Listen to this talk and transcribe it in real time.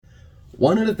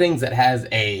One of the things that has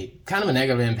a kind of a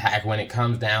negative impact when it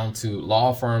comes down to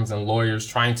law firms and lawyers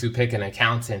trying to pick an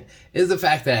accountant is the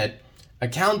fact that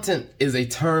accountant is a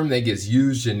term that gets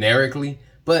used generically,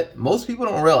 but most people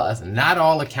don't realize not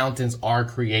all accountants are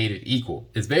created equal.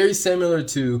 It's very similar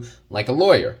to like a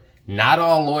lawyer. Not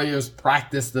all lawyers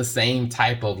practice the same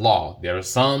type of law. There are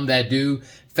some that do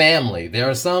family. There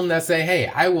are some that say, hey,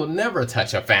 I will never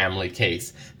touch a family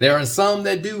case. There are some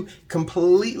that do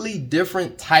completely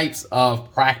different types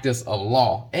of practice of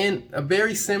law. And a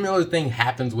very similar thing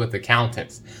happens with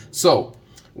accountants. So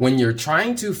when you're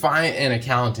trying to find an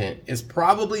accountant, it's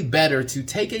probably better to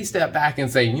take a step back and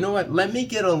say, you know what, let me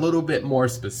get a little bit more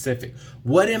specific.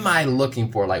 What am I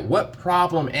looking for? Like, what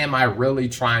problem am I really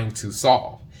trying to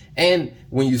solve? And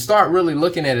when you start really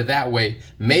looking at it that way,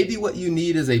 maybe what you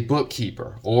need is a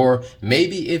bookkeeper, or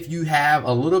maybe if you have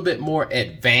a little bit more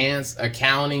advanced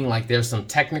accounting, like there's some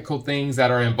technical things that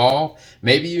are involved,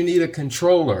 maybe you need a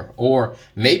controller, or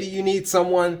maybe you need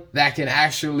someone that can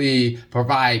actually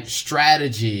provide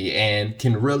strategy and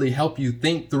can really help you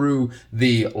think through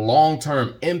the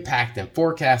long-term impact and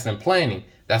forecast and planning.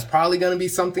 That's probably going to be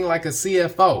something like a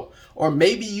CFO, or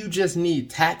maybe you just need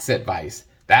tax advice.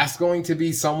 That's going to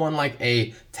be someone like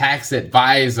a tax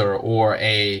advisor or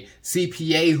a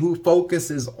CPA who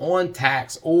focuses on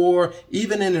tax, or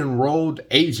even an enrolled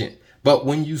agent. But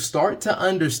when you start to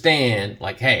understand,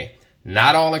 like, hey,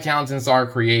 not all accountants are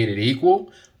created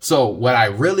equal. So what I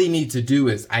really need to do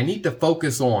is I need to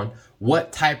focus on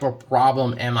what type of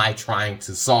problem am I trying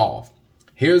to solve.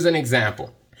 Here's an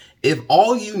example. If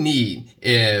all you need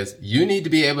is you need to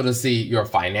be able to see your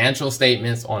financial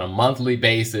statements on a monthly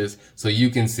basis so you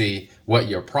can see what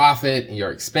your profit, your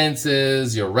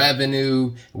expenses, your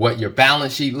revenue, what your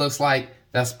balance sheet looks like,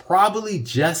 that's probably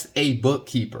just a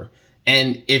bookkeeper.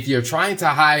 And if you're trying to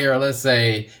hire, let's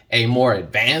say, a more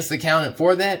advanced accountant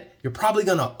for that, you're probably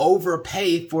going to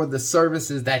overpay for the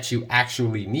services that you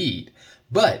actually need.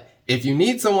 But if you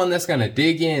need someone that's going to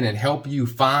dig in and help you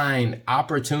find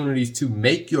opportunities to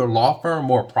make your law firm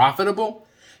more profitable,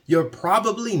 you're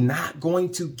probably not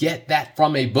going to get that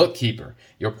from a bookkeeper.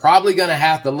 You're probably going to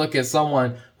have to look at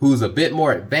someone who's a bit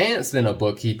more advanced than a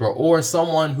bookkeeper, or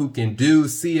someone who can do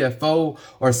CFO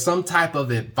or some type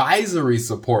of advisory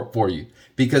support for you.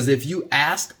 Because if you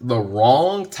ask the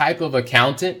wrong type of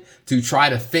accountant to try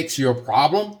to fix your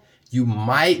problem, you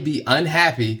might be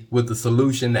unhappy with the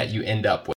solution that you end up with.